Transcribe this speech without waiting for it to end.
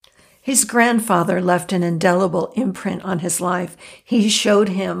His grandfather left an indelible imprint on his life. He showed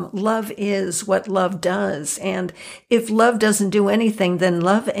him love is what love does. And if love doesn't do anything, then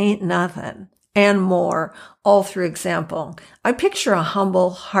love ain't nothing. And more, all through example. I picture a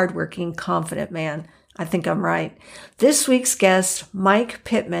humble, hardworking, confident man. I think I'm right. This week's guest, Mike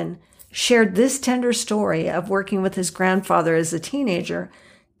Pittman, shared this tender story of working with his grandfather as a teenager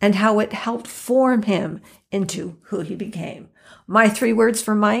and how it helped form him into who he became. My 3 words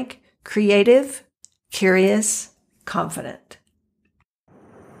for Mike: creative, curious, confident.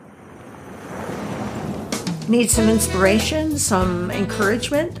 Need some inspiration, some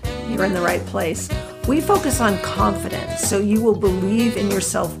encouragement? You're in the right place. We focus on confidence so you will believe in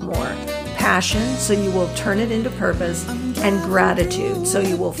yourself more, passion so you will turn it into purpose, and gratitude so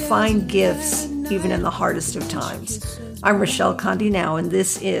you will find gifts even in the hardest of times. I'm Rochelle Condinow, and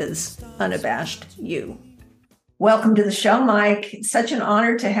this is Unabashed You. Welcome to the show, Mike. It's such an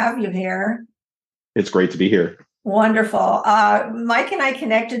honor to have you here. It's great to be here. Wonderful. Mike and I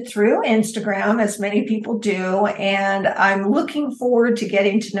connected through Instagram, as many people do, and I'm looking forward to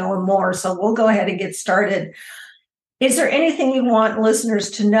getting to know him more. So we'll go ahead and get started. Is there anything you want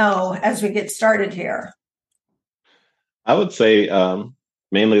listeners to know as we get started here? I would say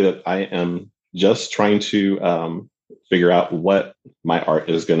mainly that I am just trying to figure out what my art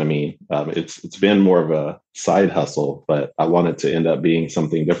is going to mean. It's been more of a side hustle, but I want it to end up being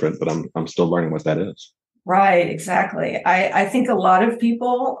something different. But I'm still learning what that is. Right, exactly. I think a lot of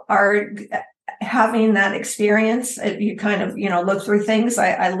people are having that experience. You kind of, look through things.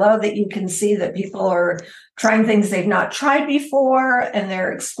 I love that you can see that people are trying things they've not tried before, and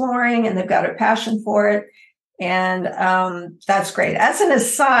they're exploring, and they've got a passion for it. And that's great. As an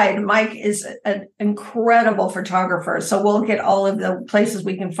aside, Mike is an incredible photographer. So we'll get all of the places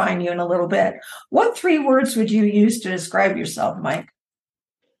we can find you in a little bit. What 3 words would you use to describe yourself, Mike?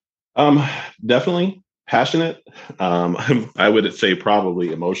 Definitely passionate. I would say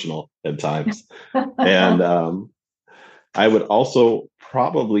probably emotional at times. And I would also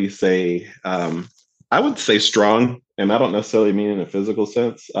probably say, I would say strong. And I don't necessarily mean in a physical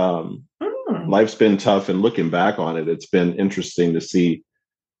sense. Life's been tough, and looking back on it, it's been interesting to see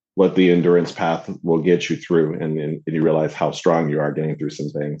what the endurance path will get you through, and you realize how strong you are getting through some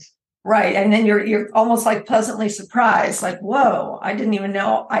things. Right, and then you're almost like pleasantly surprised, like, whoa, I didn't even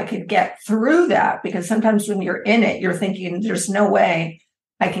know I could get through that, because sometimes when you're in it, you're thinking, there's no way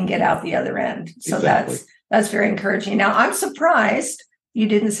I can get out the other end. So Exactly. that's very encouraging. Now, I'm surprised you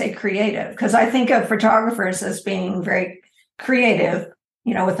didn't say creative, because I think of photographers as being very creative,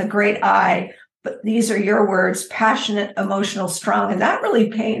 with a great eye, but these are your words: passionate, emotional, strong. And that really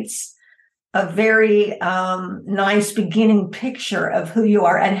paints a very nice beginning picture of who you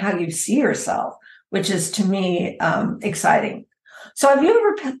are and how you see yourself, which is, to me, exciting. So have you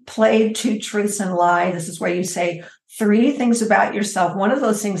ever played 2 truths and a lie? This is where you say 3 things about yourself. One of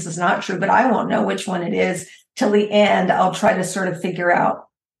those things is not true, but I won't know which one it is till the end. I'll try to sort of figure out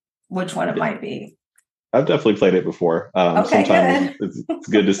which one it might be. I've definitely played it before. Okay, sometimes it's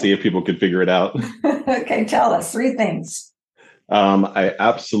good to see if people could figure it out. Okay, tell us 3 things. I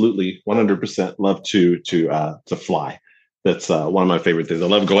absolutely 100% love to fly. That's one of my favorite things. I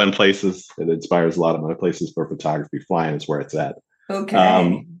love going places. It inspires a lot of my places for photography. Flying is where it's at.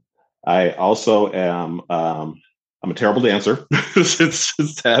 Okay. I also am. I'm a terrible dancer. It's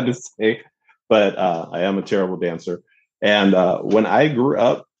sad to say, but I am a terrible dancer. And when I grew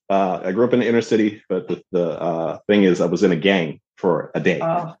up in the inner city, but the thing is, I was in a gang for a day.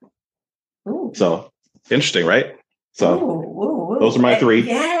 So interesting, right? So those are my 3.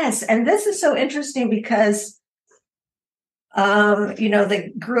 Yes. And this is so interesting because,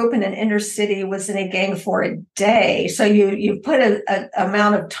 they grew up in an inner city, was in a gang for a day. So you put a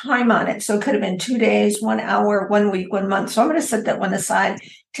amount of time on it. So it could have been 2 days, 1 hour, 1 week, 1 month. So I'm going to set that one aside.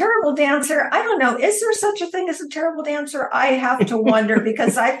 Terrible dancer. I don't know. Is there such a thing as a terrible dancer? I have to wonder,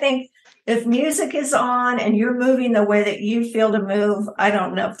 because I think if music is on and you're moving the way that you feel to move, I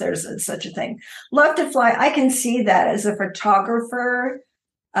don't know if there's such a thing. Love to fly. I can see that as a photographer,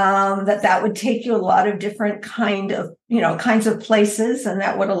 that would take you a lot of different kinds of places, and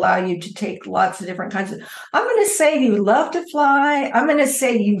that would allow you to take lots of different kinds of. I'm going to say you love to fly. I'm going to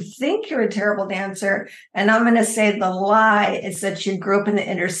say you think you're a terrible dancer, and I'm going to say the lie is that you grew up in the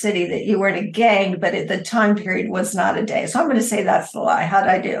inner city, that you were in a gang, but at the time period was not a day. So I'm going to say that's the lie. How'd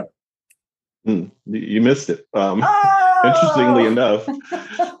I do? You missed it. Interestingly enough,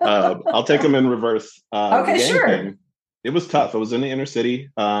 I'll take them in reverse. Okay, sure. Thing, it was tough. I was in the inner city.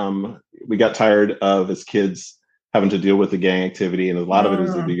 We got tired of, as kids, having to deal with the gang activity, and a lot of it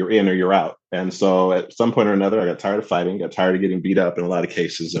is either Mm, you're in or you're out. And so at some point or another, I got tired of fighting, got tired of getting beat up in a lot of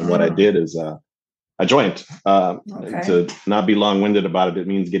cases. And what I mm, did is I joined. okay. To not be long winded about it, it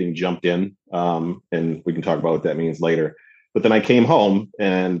means getting jumped in. And we can talk about what that means later. But then I came home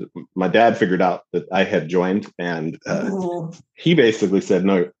and my dad figured out that I had joined, and Ooh, he basically said,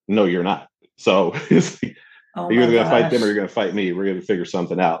 "No, no, you're not." So it's like, oh you're my either going to fight them or gosh. you're going to fight me. We're going to figure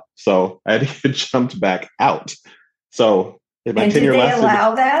something out. So I had to get jumped back out. So if my And did tenure they lasted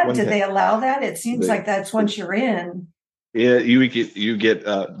allow that? one Did day, they allow that? It seems the, like that's once you're in. yeah, you get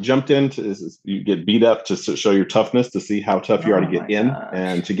jumped into, you get beat up to show your toughness, to see how tough you are to Oh get my in, gosh.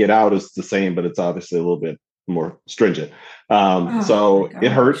 and to get out is the same, but it's obviously a little bit more stringent. Oh my So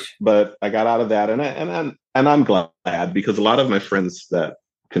it hurt, gosh. but I got out of that, and I'm glad, because a lot of my friends that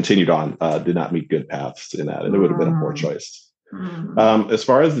continued on did not meet good paths in that, and it would have been a poor Mm, choice. mm. As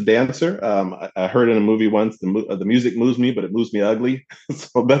far as the dancer, I heard in a movie once, the music moves me, but it moves me ugly.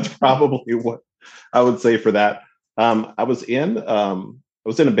 So that's probably what I would say for that. I was in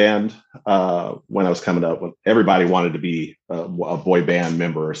a band when I was coming up, when everybody wanted to be a boy band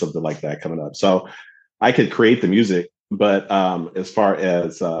member or something like that coming up. So I could create the music, but as far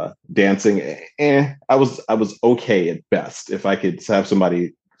as dancing, I was okay at best if I could have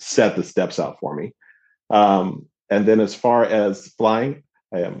somebody set the steps out for me. And then as far as flying,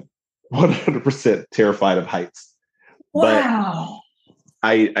 I am 100% terrified of heights. But Wow.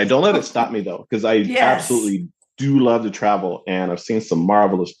 I don't let it stop me though, because I Yes. absolutely do love to travel, and I've seen some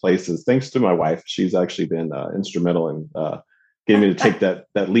marvelous places thanks to my wife. She's actually been instrumental in getting me to take that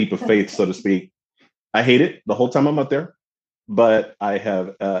leap of faith, so to speak. I hate it the whole time I'm out there, but I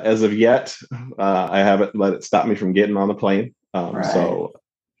have, as of yet, I haven't let it stop me from getting on the plane. Right.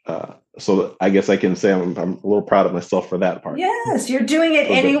 So I guess I can say I'm a little proud of myself for that part. Yes, you're doing it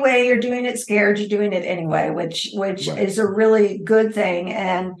So the anyway. You're doing it scared. You're doing it anyway, which right. is a really good thing.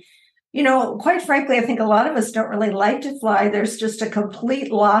 And quite frankly, I think a lot of us don't really like to fly. There's just a complete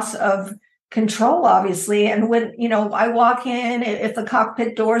loss of control, obviously. And when I walk in, if the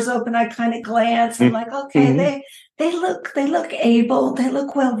cockpit doors open, I kind of glance. I'm like, okay, Mm-hmm. they look able. They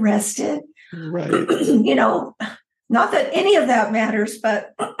look well rested. Right. Not that any of that matters,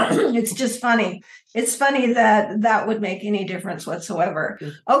 but it's just funny. It's funny that that would make any difference whatsoever.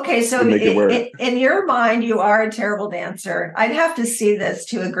 Okay, so Would make it work. in your mind, you are a terrible dancer. I'd have to see this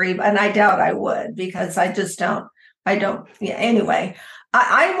to agree, and I doubt I would because I just don't. I don't. Yeah. Anyway,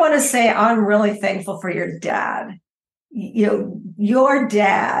 I want to say I'm really thankful for your dad. Your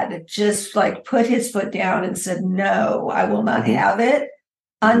dad just like put his foot down and said, "No, I will not Mm-hmm. have it.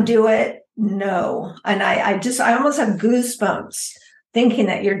 Mm-hmm. Undo it. No." And I almost have goosebumps thinking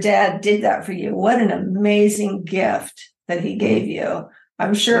that your dad did that for you. What an amazing gift that he gave Mm-hmm. you.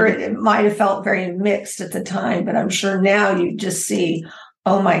 I'm sure Mm-hmm. it might have felt very mixed at the time, but I'm sure now you just see,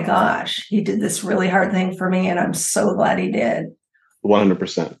 oh my gosh, he did this really hard thing for me. And I'm so glad he did.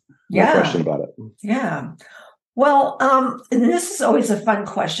 100%. No question Yeah. about it. Yeah. Well, and this is always a fun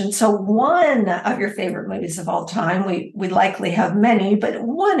question. So, one of your favorite movies of all time, we likely have many, but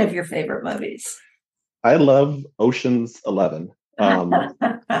one of your favorite movies. I love Ocean's 11.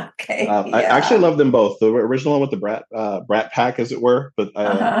 Okay, I actually yeah. love them both. The original one with the Brat Pack, as it were, but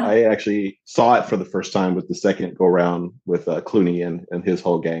Uh-huh. I actually saw it for the first time with the second go round with Clooney and his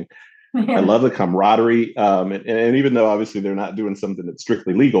whole gang. I Yeah. love the camaraderie, and even though obviously they're not doing something that's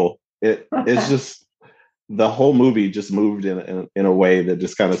strictly legal, it's just the whole movie just moved in a way that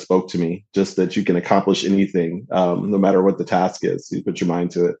just kind of spoke to me. Just that you can accomplish anything, no matter what the task is. You put your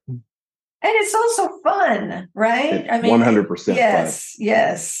mind to it. And it's also fun, right? It I mean, 100% fun. yes,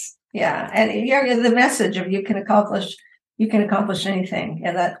 yes, yeah. And yeah, the message of you can accomplish anything.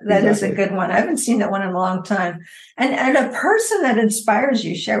 And that is a Exactly. good one. I haven't seen that one in a long time. And a person that inspires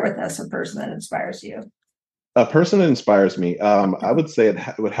you, share with us a person that inspires you. A person that inspires me, I would say it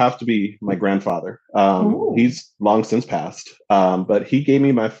would have to be my grandfather. Ooh, He's long since passed, but he gave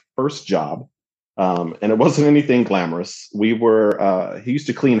me my first job, and it wasn't anything glamorous. He used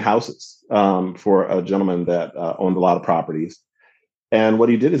to clean houses for a gentleman that owned a lot of properties. And what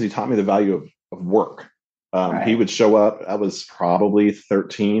he did is he taught me the value of work. He right. would show up. I was probably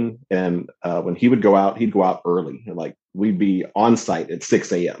 13, and when he would go out, he'd go out early, and like we'd be on site at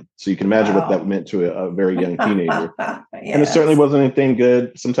 6 a.m. So you can imagine what that Wow. meant to a very young teenager. And it certainly Yes. wasn't anything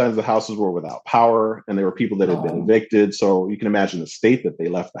good. Sometimes the houses were without power, and there were people that had been Oh, evicted. So you can imagine the state that they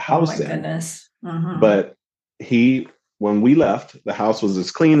left the oh my house in. goodness. Hmm. But he, when we left, the house was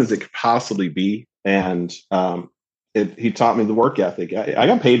as clean as it could possibly be, and he taught me the work ethic. I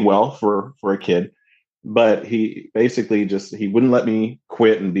got paid well for a kid, but he basically just he wouldn't let me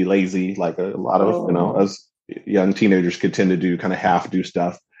quit and be lazy like a lot of Oh, us. young teenagers could tend to do, kind of half do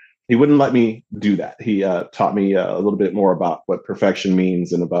stuff. He wouldn't let me do that. He taught me a little bit more about what perfection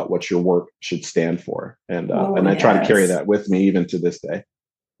means and about what your work should stand for. Oh, And I try to carry yes. that with me even to this day.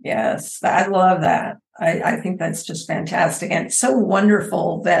 Yes, I love that. I think that's just fantastic. And it's so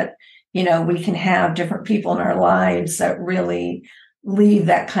wonderful that, we can have different people in our lives that really leave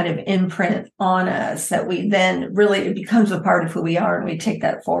that kind of imprint on us, that we then really, it becomes a part of who we are, and we take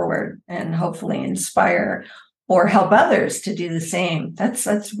that forward and hopefully inspire or help others to do the same.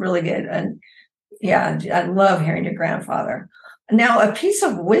 That's really good. And yeah, I love hearing your grandfather. Now, a piece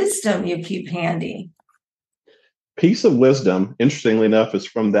of wisdom you keep handy. Piece of wisdom, interestingly enough, is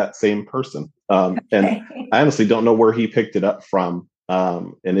from that same person. And I honestly don't know where he picked it up from.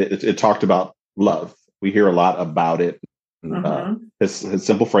 And it talked about love. We hear a lot about it. His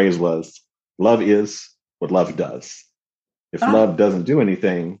simple phrase was, love is what love does. If love doesn't do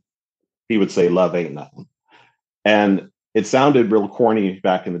anything, he would say love ain't nothing. And it sounded real corny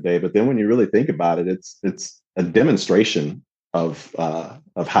back in the day, but then when you really think about it, it's a demonstration of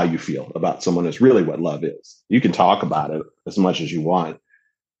how you feel about someone is really what love is. You can talk about it as much as you want,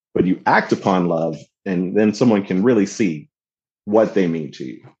 but you act upon love, and then someone can really see what they mean to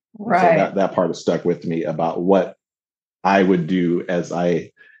you. Right. So that part has stuck with me about what I would do as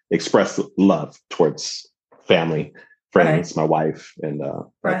I express love towards family, friends, my wife, and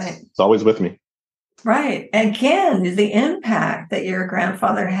it's always with me. Right. Again, the impact that your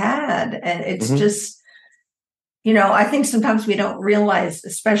grandfather had. And it's just, I think sometimes we don't realize,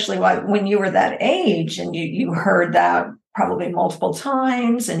 especially when you were that age and you heard that probably multiple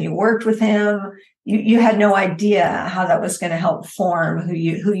times and you worked with him, you had no idea how that was going to help form who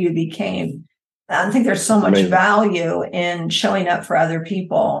you became. I think there's so much value in showing up for other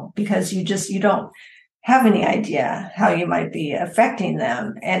people, because you don't have any idea how you might be affecting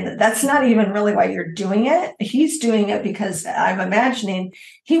them. And that's not even really why you're doing it. He's doing it because I'm imagining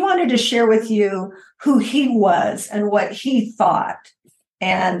he wanted to share with you who he was and what he thought.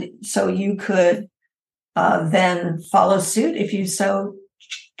 And so you could then follow suit if you so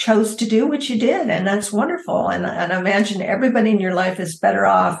chose to do what you did. And that's wonderful. And I imagine everybody in your life is better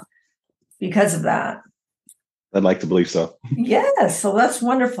off because of that. I'd like to believe so. Yes, so that's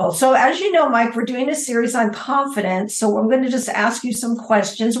wonderful. So as you know, Mike, we're doing a series on confidence. So I'm going to just ask you some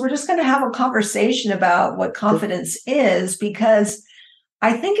questions. We're just going to have a conversation about what confidence is, because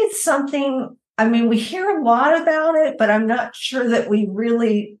I think it's something, we hear a lot about it, but I'm not sure that we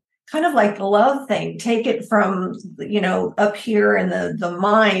really, kind of like the love thing, take it from, up here in the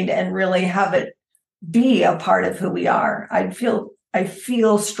mind and really have it be a part of who we are. I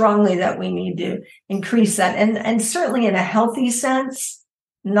feel strongly that we need to increase that, and certainly in a healthy sense,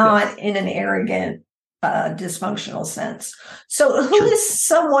 not in an arrogant, dysfunctional sense. So who is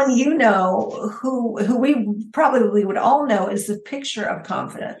someone who we probably would all know is the picture of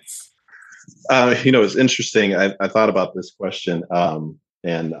confidence? It's interesting. I thought about this question,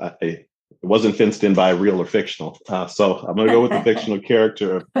 and it wasn't fenced in by real or fictional. So I'm going to go with the fictional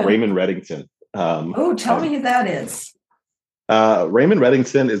character of Raymond Reddington. Tell me who that is. Raymond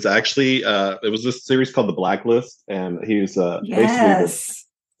Reddington is actually, it was this series called The Blacklist, and he was basically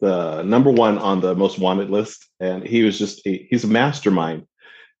the number one on the most wanted list. And he was he's a mastermind.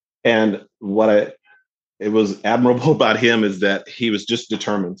 And it was admirable about him is that he was just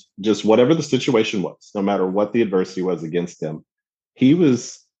determined, just whatever the situation was, no matter what the adversity was against him, he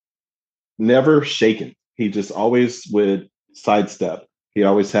was never shaken. He just always would sidestep. He'd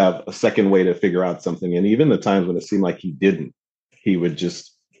always have a second way to figure out something. And even the times when it seemed like he didn't, he would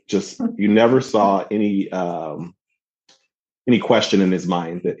just you never saw any question in his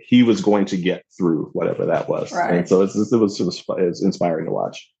mind that he was going to get through whatever that was. Right. And so it was inspiring to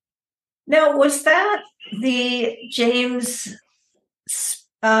watch. Now, was that the James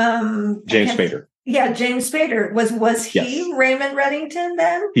Spader? Yeah, James Spader. Was he Raymond Reddington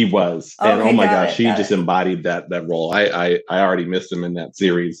then? He was. Okay, and oh my gosh, he just embodied that role. I already missed him in that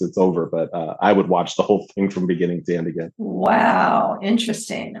series. It's over, but I would watch the whole thing from beginning to end again. Wow,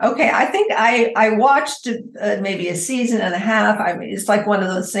 interesting. Okay, I think I watched maybe a season and a half. It's like one of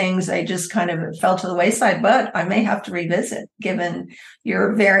those things I just kind of fell to the wayside, but I may have to revisit, given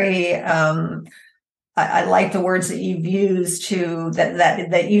your very I like the words that you've used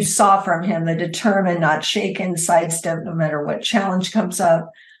that you saw from him, the determined, not shaken, sidestep, no matter what challenge comes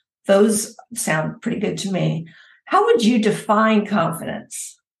up. Those sound pretty good to me. How would you define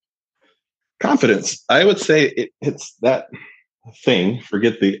confidence? Confidence, I would say it's that thing,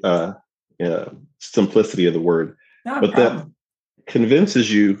 forget the simplicity of the word, that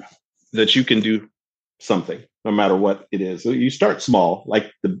convinces you that you can do something, no matter what it is. So you start small,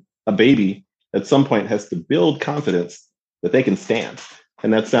 like a baby at some point has to build confidence that they can stand.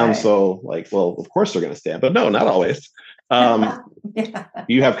 And that sounds so like, well, of course they're going to stand, but no, not always. Yeah.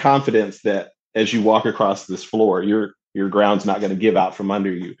 You have confidence that as you walk across this floor, your ground's not going to give out from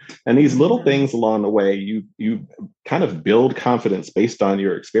under you. And these little things along the way, you kind of build confidence based on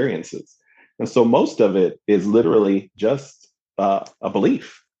your experiences. And so most of it is literally just a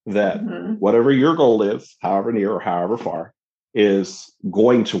belief that whatever your goal is, however near or however far, is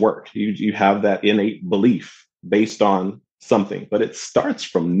going to work. You have that innate belief based on something, but it starts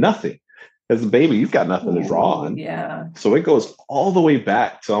from nothing. As a baby, you've got nothing to draw on. Yeah. So it goes all the way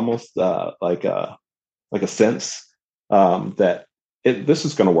back to almost like a sense that this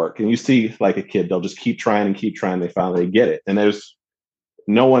is going to work. And you see, like a kid, they'll just keep trying and keep trying. They finally get it. And there's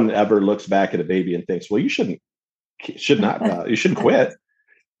no one ever looks back at a baby and thinks, well, you shouldn't quit.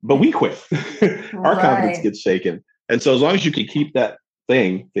 But we quit. Our confidence gets shaken. And so as long as you can keep that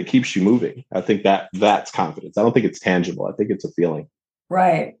thing that keeps you moving, I think that's confidence. I don't think it's tangible. I think it's a feeling.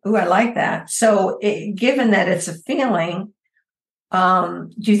 Right. Ooh, I like that. So given that it's a feeling, do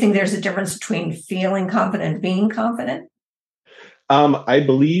you think there's a difference between feeling confident and being confident? I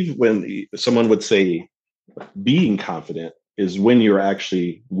believe when someone would say being confident is when you're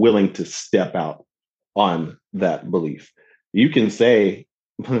actually willing to step out on that belief. You can say,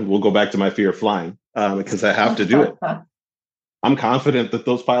 we'll go back to my fear of flying because I have to do it. I'm confident that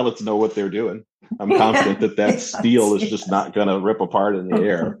those pilots know what they're doing. I'm confident that steel is just not going to rip apart in the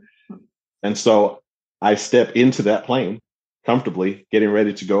air. And so I step into that plane comfortably, getting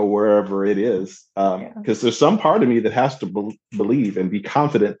ready to go wherever it is. Because there's some part of me that has to believe and be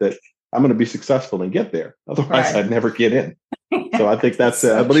confident that I'm going to be successful and get there. Otherwise, I'd never get in. So I think that's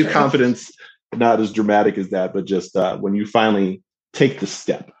I believe true. Confidence, not as dramatic as that, but just when you finally take the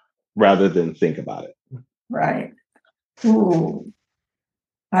step rather than think about it. Right. Ooh,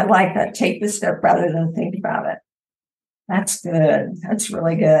 I like that. Take the step rather than think about it. That's good. That's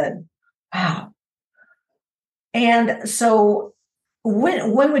really good. Wow. And so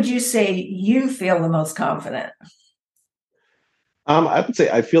when would you say you feel the most confident? I would say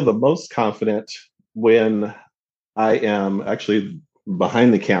I feel the most confident when I am actually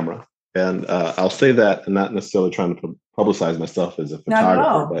behind the camera. And I'll say that and not necessarily trying to publicize myself as a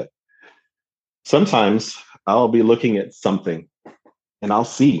photographer, but sometimes I'll be looking at something and I'll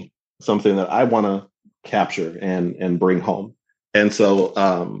see something that I want to capture and bring home. And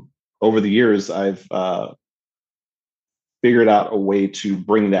so over the years, I've figured out a way to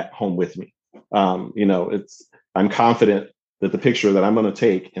bring that home with me. I'm confident that the picture that I'm going to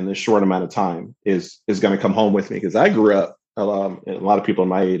take in this short amount of time is going to come home with me because I grew up, and a lot of people in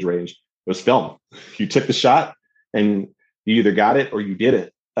my age range, it was film. You took the shot and you either got it or you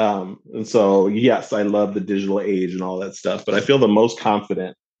didn't. And so, yes, I love the digital age and all that stuff, but I feel the most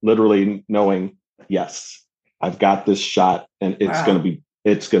confident literally knowing, yes, I've got this shot and it's going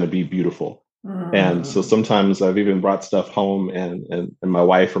to be beautiful. And so sometimes I've even brought stuff home and my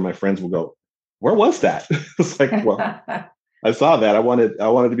wife or my friends will go, where was that? It's like, well, I saw that. I wanted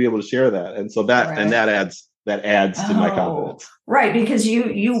to be able to share that. And so that adds to my confidence. Right. Because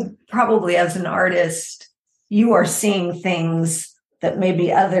you probably as an artist, you are seeing things that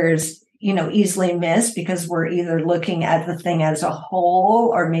maybe others, easily miss because we're either looking at the thing as a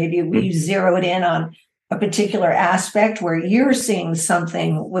whole, or maybe we zeroed in on a particular aspect where you're seeing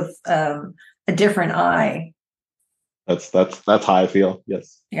something with a different eye. That's how I feel.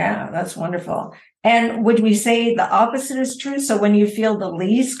 Yes. Yeah, that's wonderful. And would we say the opposite is true? So when you feel the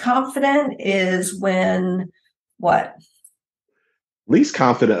least confident is when what? Least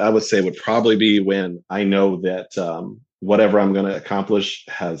confident, I would say, would probably be when I know that whatever I'm going to accomplish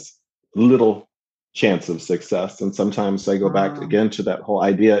has little chance of success. And sometimes I go back again to that whole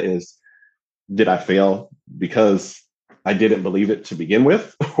idea is, did I fail because I didn't believe it to begin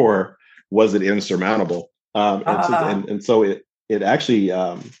with, or was it insurmountable? And so it actually,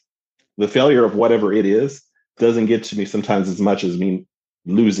 the failure of whatever it is doesn't get to me sometimes as much as me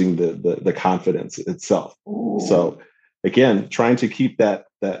losing the confidence itself. Ooh. So again, trying to keep that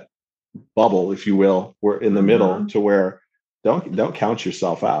bubble, if you will, we're in the middle to where don't count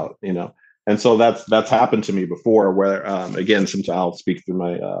yourself out, And so that's happened to me before where, again, sometimes I'll speak through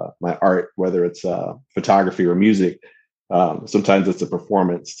my art, whether it's photography or music. Sometimes it's a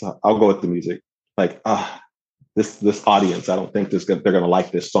performance. I'll go with the music. Like, this audience, I don't think they're going to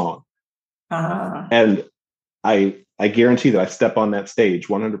like this song. And I guarantee that I step on that stage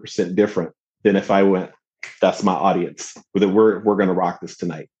 100% different than if I went, that's my audience, that we're going to rock this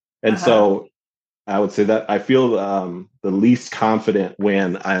tonight. And so I would say that I feel the least confident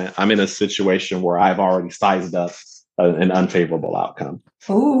when I'm in a situation where I've already sized up an unfavorable outcome.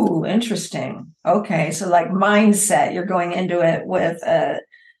 Ooh, interesting. Okay. So like mindset, you're going into it with a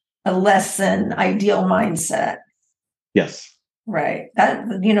less than ideal mindset. Yes. Right.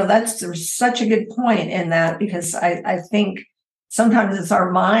 That's there's such a good point in that, because I think sometimes it's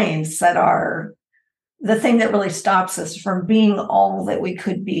our minds that are the thing that really stops us from being all that we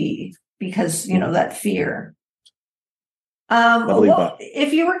could be, because, that fear. I believe that.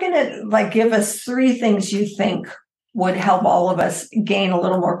 If you were going to like give us three things you think would help all of us gain a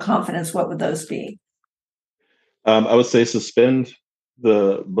little more confidence, what would those be? I would say suspend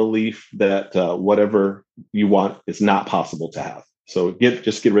the belief that whatever you want is not possible to have. So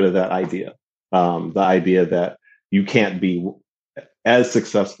just get rid of that idea. The idea that you can't be as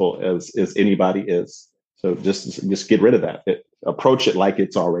successful as anybody is. So just get rid of that. Approach it like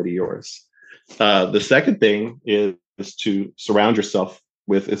it's already yours. The second thing is to surround yourself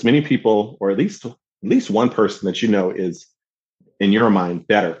with as many people, or at least one person that you know is in your mind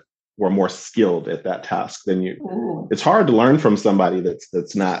better or more skilled at that task than you. Ooh. It's hard to learn from somebody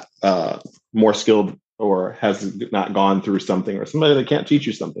that's not more skilled or has not gone through something, or somebody that can't teach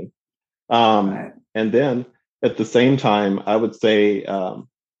you something. Right. And then at the same time, I would say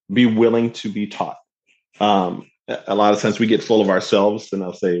be willing to be taught. A lot of times we get full of ourselves, and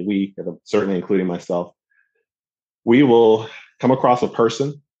I'll say we, certainly including myself, we will come across a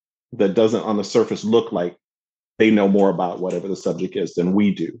person that doesn't on the surface look like they know more about whatever the subject is than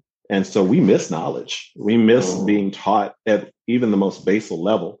we do. And so we miss knowledge. We miss being taught at even the most basal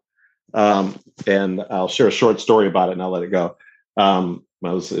level. And I'll share a short story about it and I'll let it go. I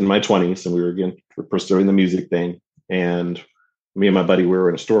was in my 20s and we were again pursuing the music thing. And me and my buddy, we were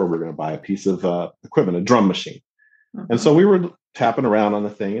in a store. We were going to buy a piece of equipment, a drum machine. Mm-hmm. And so we were tapping around on the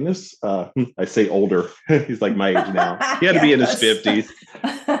thing. And this, I say older, he's like my age now. He had to be in his 50s.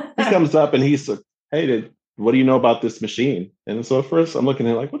 He comes up and he's like, hey, what do you know about this machine? And so at first I'm looking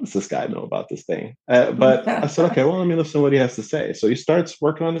at like, what does this guy know about this thing? But I said, okay, well, let me listen to what he has to say. So he starts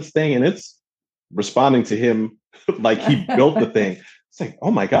working on this thing and it's responding to him like he built the thing. It's like,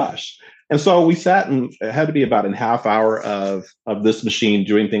 oh my gosh. And so we sat, and it had to be about a half hour of this machine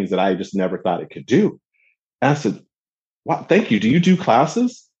doing things that I just never thought it could do. And I said, wow, thank you. Do you do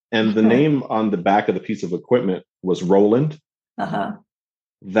classes? And the name on the back of the piece of equipment was Roland. Uh-huh.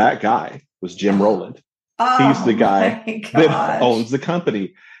 That guy was Jim Roland. Oh, he's the guy that owns the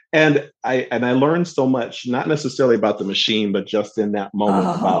company. And I learned so much, not necessarily about the machine, but just in that moment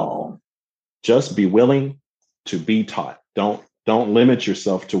about just be willing to be taught. Don't limit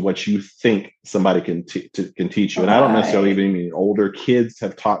yourself to what you think somebody can teach you. And I don't necessarily even mean older kids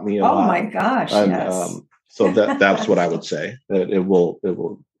have taught me a lot. Oh my gosh. And, yes. So that's what I would say. That it will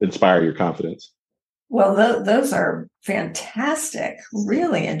inspire your confidence. Well, those are fantastic.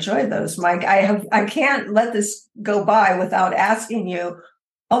 Really enjoy those, Mike. I can't let this go by without asking you.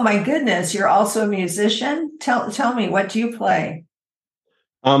 Oh my goodness, you're also a musician. Tell me, what do you play?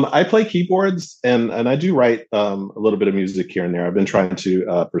 I play keyboards and I do write a little bit of music here and there. I've been trying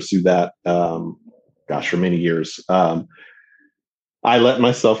to pursue that, for many years. I let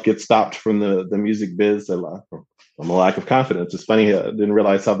myself get stopped from the music biz from a lack of confidence. It's funny, I didn't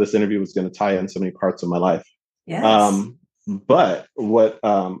realize how this interview was going to tie in so many parts of my life. Yes. But what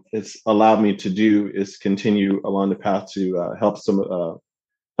it's allowed me to do is continue along the path to help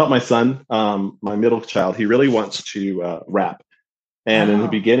my son, my middle child. He really wants to rap. And in the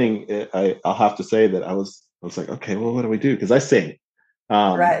beginning, I'll have to say that I was like, okay, well, what do we do? Because I sing.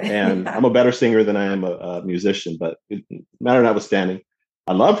 Right. And I'm a better singer than I am a musician, but matter notwithstanding,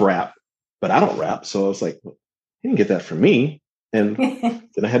 I love rap, but I don't rap. So I was like, you didn't get that from me. And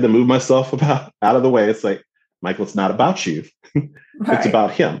then I had to move myself out of the way. It's like, Michael, it's not about you. It's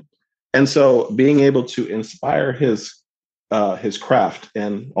about him. And so being able to inspire his craft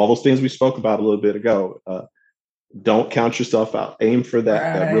and all those things we spoke about a little bit ago, don't count yourself out. Aim for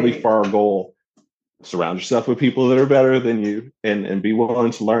that really far goal. Surround yourself with people that are better than you and be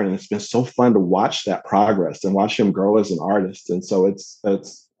willing to learn. And it's been so fun to watch that progress and watch him grow as an artist. And so it's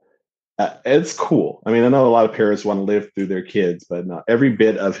cool. I mean, I know a lot of parents want to live through their kids, but not every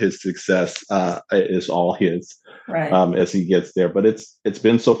bit of his success is all his as he gets there. But it's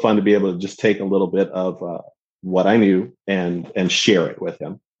been so fun to be able to just take a little bit of what I knew and share it with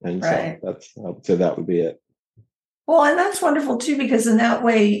him. And so I would say that would be it. Well, and that's wonderful too, because in that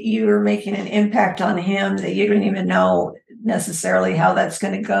way you're making an impact on him that you don't even know necessarily how that's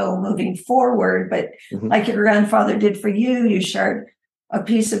going to go moving forward. But like your grandfather did for you, you shared a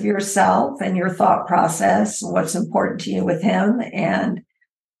piece of yourself and your thought process, what's important to you with him. And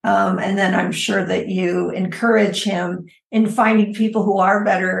then I'm sure that you encourage him in finding people who are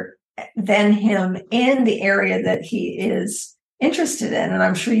better than him in the area that he is interested in. And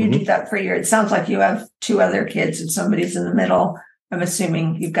I'm sure you do that for it sounds like you have two other kids and somebody's in the middle. I'm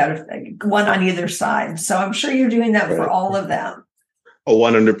assuming you've got one on either side. So I'm sure you're doing that for all of them. Oh,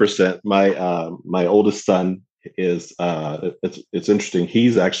 100%. My oldest son is it's interesting.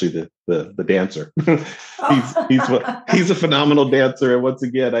 He's actually the dancer. he's a phenomenal dancer. And once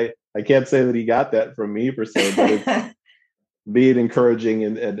again, I can't say that he got that from me per se, but it's being encouraging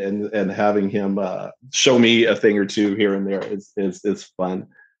and having him show me a thing or two here and there is fun.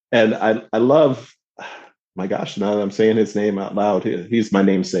 And I love, my gosh, now that I'm saying his name out loud, he's my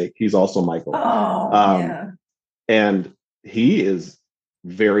namesake. He's also Michael. Yeah. And he is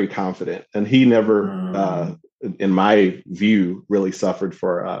very confident, and he never in my view really suffered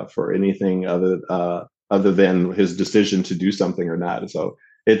for anything other than his decision to do something or not. So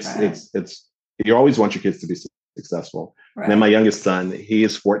it's you always want your kids to be successful. Right. And then my youngest son, he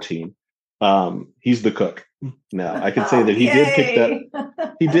is 14. He's the cook. Now I can say that he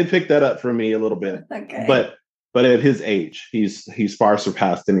did pick that up from me a little bit. Okay. But at his age, he's far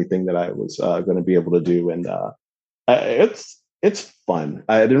surpassed anything that I was going to be able to do, and it's fun.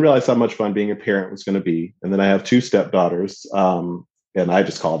 I didn't realize how much fun being a parent was going to be. And then I have two stepdaughters, and I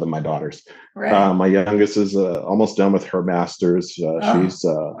just call them my daughters. Right. My youngest is almost done with her master's. She's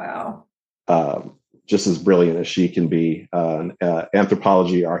just as brilliant as she can be.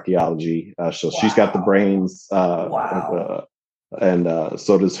 Anthropology, archaeology. So she's got the brains. And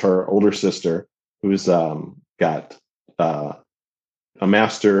so does her older sister, who's got a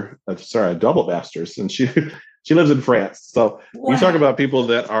double master's, and she lives in France. So you talk about people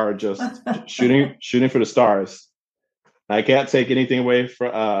that are just shooting for the stars. I can't take anything away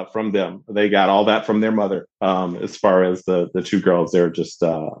from them. They got all that from their mother. As far as the two girls, they're just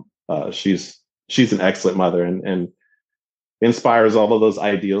she's an excellent mother and inspires all of those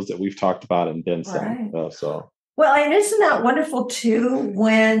ideals that we've talked about and then some. Well, and isn't that wonderful too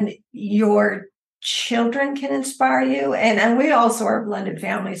when your children can inspire you, and we also are a blended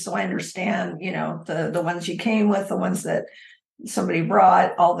family, so I understand, the ones you came with, the ones that somebody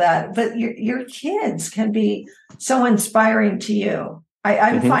brought, all that, but your kids can be so inspiring to you.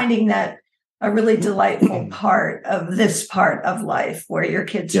 I'm finding that a really delightful part of this part of life where your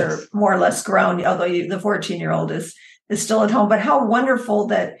kids are more or less grown, although the 14-year-old is still at home. But how wonderful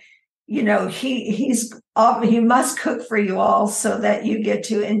that he must cook for you all so that you get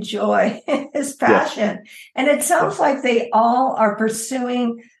to enjoy his passion. Yes. And it sounds like they all are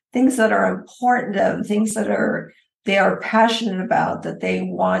pursuing things that are important to them, things that they are passionate about, that they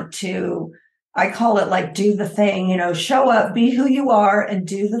want to, I call it like do the thing, show up, be who you are, and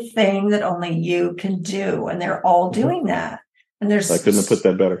do the thing that only you can do. And they're all doing that. And I couldn't have put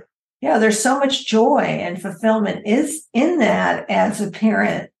that better. Yeah, there's so much joy and fulfillment is in that as a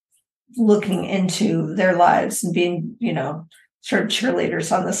parent looking into their lives and being, sort of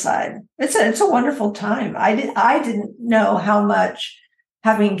cheerleaders on the side. It's a wonderful time. I didn't know how much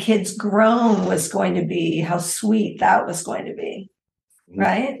having kids grown was going to be, how sweet that was going to be.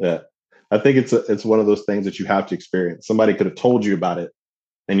 Right? Yeah. I think it's one of those things that you have to experience. Somebody could have told you about it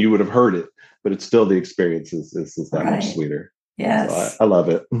and you would have heard it, but it's still the experience is that much sweeter. Yes. So I love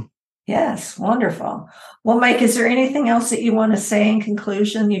it. Yes, wonderful. Well, Mike, is there anything else that you want to say in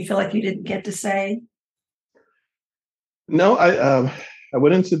conclusion you feel like you didn't get to say? No, I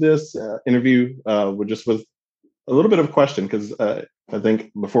went into this interview with a little bit of a question because I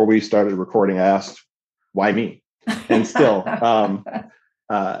think before we started recording, I asked, why me? And still,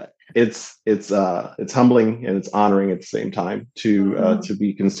 it's humbling and it's honoring at the same time to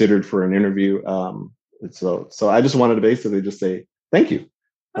be considered for an interview. So I just wanted to basically just say thank you.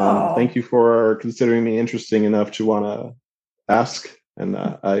 Thank you for considering me interesting enough to want to ask. And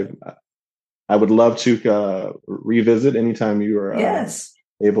I would love to revisit anytime you are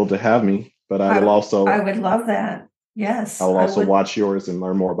able to have me. But I would love that. Yes. I will also watch yours and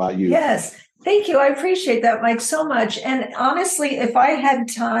learn more about you. Yes. Thank you. I appreciate that, Mike, so much. And honestly, if I had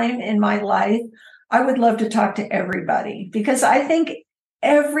time in my life, I would love to talk to everybody because I think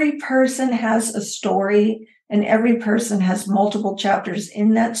every person has a story. And every person has multiple chapters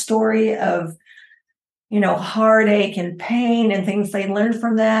in that story of, heartache and pain and things they learned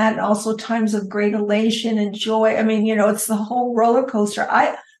from that. And also times of great elation and joy. I mean, it's the whole roller coaster.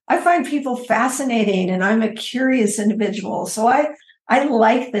 I find people fascinating and I'm a curious individual. So I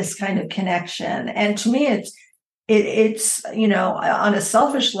like this kind of connection. And to me, it's on a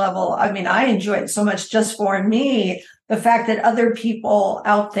selfish level, I mean, I enjoy it so much just for me, the fact that other people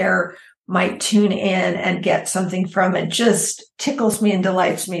out there might tune in and get something from it just tickles me and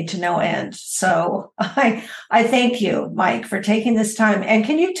delights me to no end. So I thank you, Mike, for taking this time. And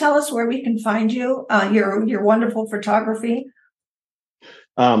can you tell us where we can find you? Your wonderful photography.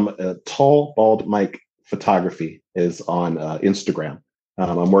 Tall Bald Mike Photography is on Instagram.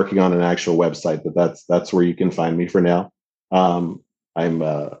 I'm working on an actual website, but that's where you can find me for now. I'm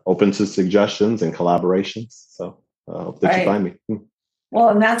open to suggestions and collaborations, so I hope that you find me. Well,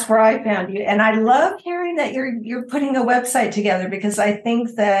 and that's where I found you. And I love hearing that you're putting a website together, because I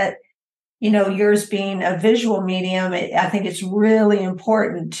think that, yours being a visual medium, I think it's really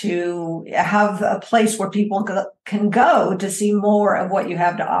important to have a place where people can go to see more of what you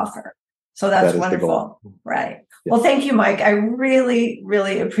have to offer. So that's wonderful. Right. Yeah. Well, thank you, Mike. I really,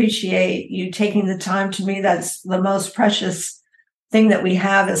 really appreciate you taking the time. To me, that's the most precious thing that we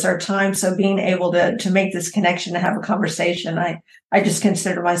have is our time. So being able to make this connection, to have a conversation, I just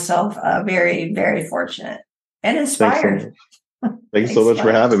consider myself very, very fortunate and inspired. Thanks so much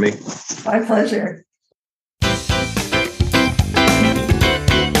for having me. My pleasure.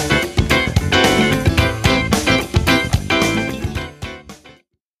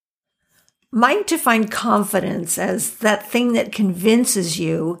 Mike defined confidence as that thing that convinces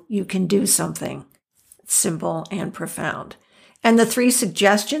you can do something. It's simple and profound. And the 3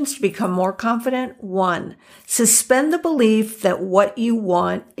 suggestions to become more confident: 1, suspend the belief that what you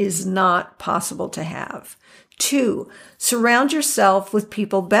want is not possible to have. 2, surround yourself with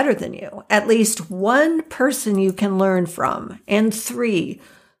people better than you, at least one person you can learn from. And 3,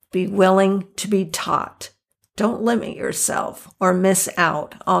 be willing to be taught. Don't limit yourself or miss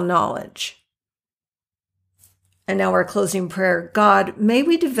out on knowledge. And now our closing prayer. God, may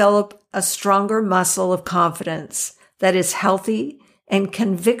we develop a stronger muscle of confidence that is healthy and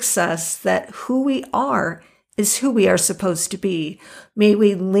convicts us that who we are is who we are supposed to be. May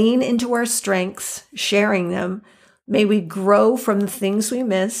we lean into our strengths, sharing them. May we grow from the things we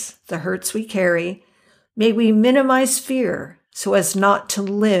miss, the hurts we carry. May we minimize fear so as not to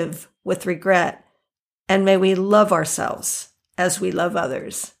live with regret. And may we love ourselves as we love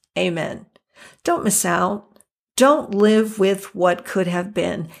others. Amen. Don't miss out. Don't live with what could have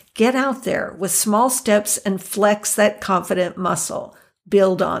been. Get out there with small steps and flex that confident muscle.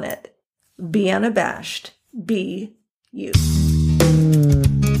 Build on it. Be unabashed. Be you.